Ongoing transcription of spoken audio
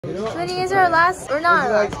20 is our last, or not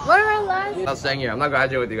our last. What are our last? I'm staying here. I'm not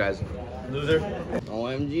graduating with you guys. Loser.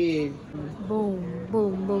 OMG. Boom,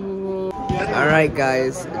 boom, boom, boom. Alright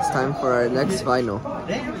guys, it's time for our next final.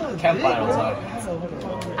 Camp finals.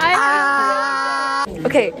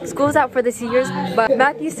 Okay, school's out for the seniors, but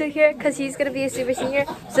Matthew's still here because he's gonna be a super senior,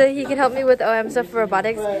 so he can help me with OM stuff for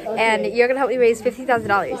robotics, and you're gonna help me raise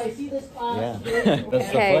 $50,000. Yeah, that's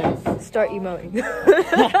Okay, the plan. start emoting.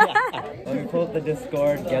 Let me pull up the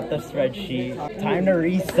Discord, get the spreadsheet. Time to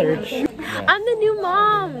research. Yeah. I'm the new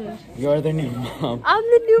mom. You're the new mom. I'm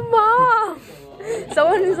the new mom.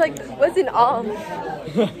 Someone who's like, what's an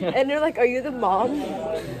and they're like, are you the mom?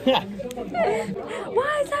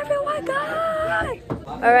 Why is everyone gone?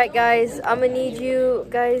 Alright guys, I'm gonna need you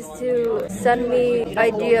guys to send me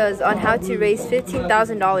ideas on how to raise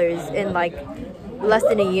 $15,000 in like less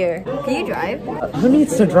than a year. Can you drive? Who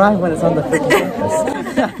needs to drive when it's on the freaking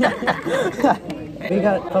campus? We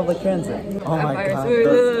got public transit. Oh my god.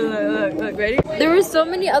 Look, ready? There were so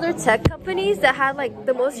many other tech companies that had like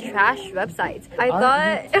the most trash websites. I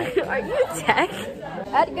thought, are you tech?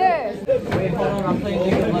 Edgar! Wait, hold on, I'm playing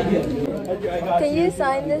League of Legends. Can you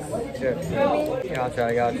sign this Sure. for me? Gotcha,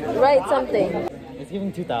 I got you. Write something. It's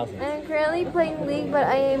giving 2,000. I'm currently playing League, but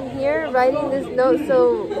I am here writing this note,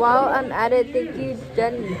 so while I'm at it, thank you,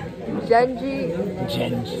 Genji.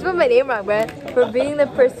 Spell my name wrong, bruh. For being the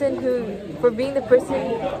person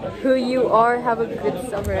who you are. Have a good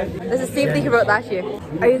summer. That's the same thing he wrote last year.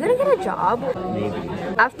 Are you gonna get a job? Maybe.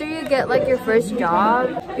 After you get like your first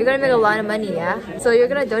job, you're gonna make a lot of money, yeah? So you're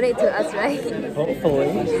gonna donate to us, right?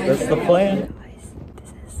 Hopefully. That's the plan. Guys,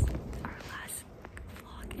 this is our last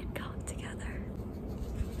vlog and count together.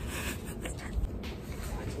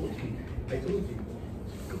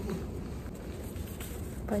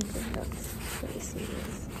 Bunch of notes. Let me see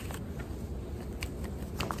this.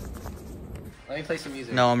 Let me play some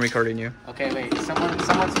music. No, I'm recording you. Okay, wait. Someone's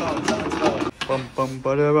phone. Bum bum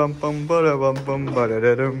ba bum bum ba bum bum ba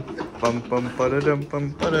da dum bum bum ba dum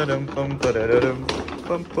bum ba dum bum ba dum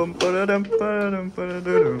bum bum ba dum ba dum ba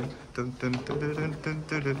dum dum dum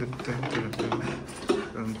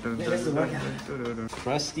dum.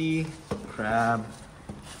 Krusty Krab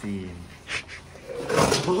theme.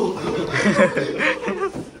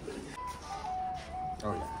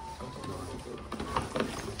 Oh yeah.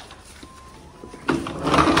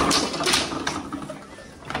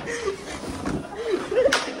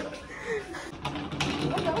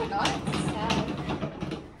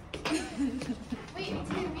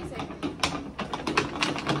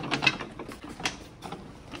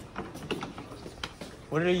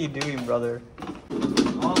 What are you doing, brother?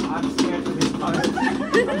 Oh, I'm scared for this part.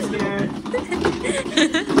 I'm scared.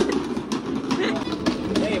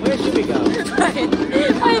 Hey, where should we go? Ryan,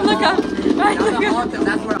 look up. Ryan, look up.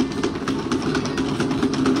 That's where.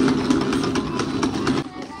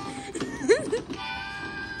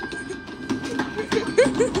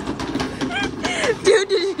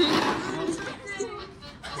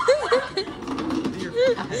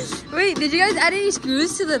 Wait, did you guys add any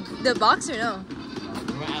screws to the box or no?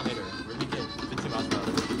 We're gonna add later. We're gonna get 15 miles per hour.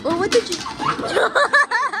 Well, what did you... Go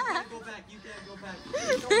back, you can't go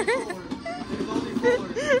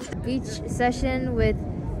back. Beach session with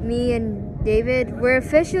me and David. We're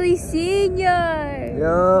officially seniors.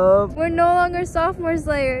 Yup. We're no longer sophomore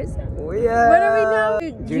slayers. Yeah. What are we now?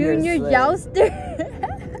 Junior Slayer. jouster.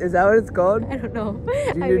 Is that what it's called? I don't know.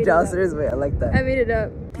 Junior jousters? Wait, I like that. I made it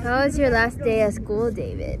up. How was your last day at school,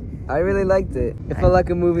 David? I really liked it. It felt like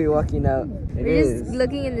a movie walking out. It We're is. just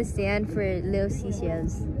looking in the stand for little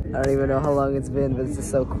seashells. I don't even know how long it's been, but it's just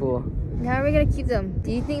so cool. How are we gonna keep them?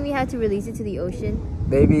 Do you think we had to release it to the ocean?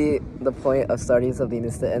 Maybe the point of starting something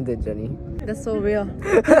is to end it, Jenny. That's so real.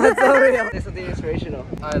 That's so real. It's something inspirational.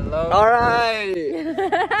 I love. Alright!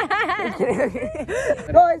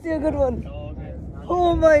 Oh, I see a good one.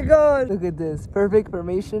 Oh my god! Look at this. Perfect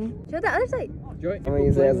formation. Show the other side. I'm gonna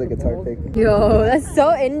use it as a guitar pick. Yo, that's so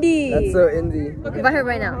indie. That's so indie. Buy her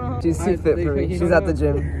right now. She's too fit for me. She's at the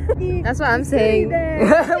gym. That's what I'm saying. We're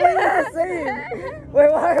the same! Wait,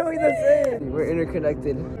 why are we the same? We're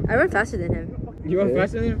interconnected. I run faster than him. You run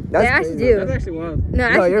faster than him? That's I actually crazy. do. That's actually wild. No, I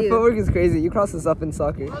No, actually your do. footwork is crazy. You cross this up in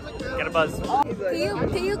soccer. Get a buzz.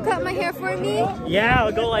 Can you cut my hair for me? Yeah,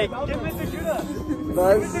 I'll go like.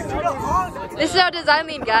 Buzz. This is our design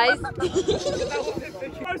lead, guys.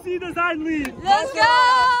 I see design lead. Let's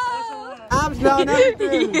go! Abs down,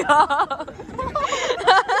 everything. Yo.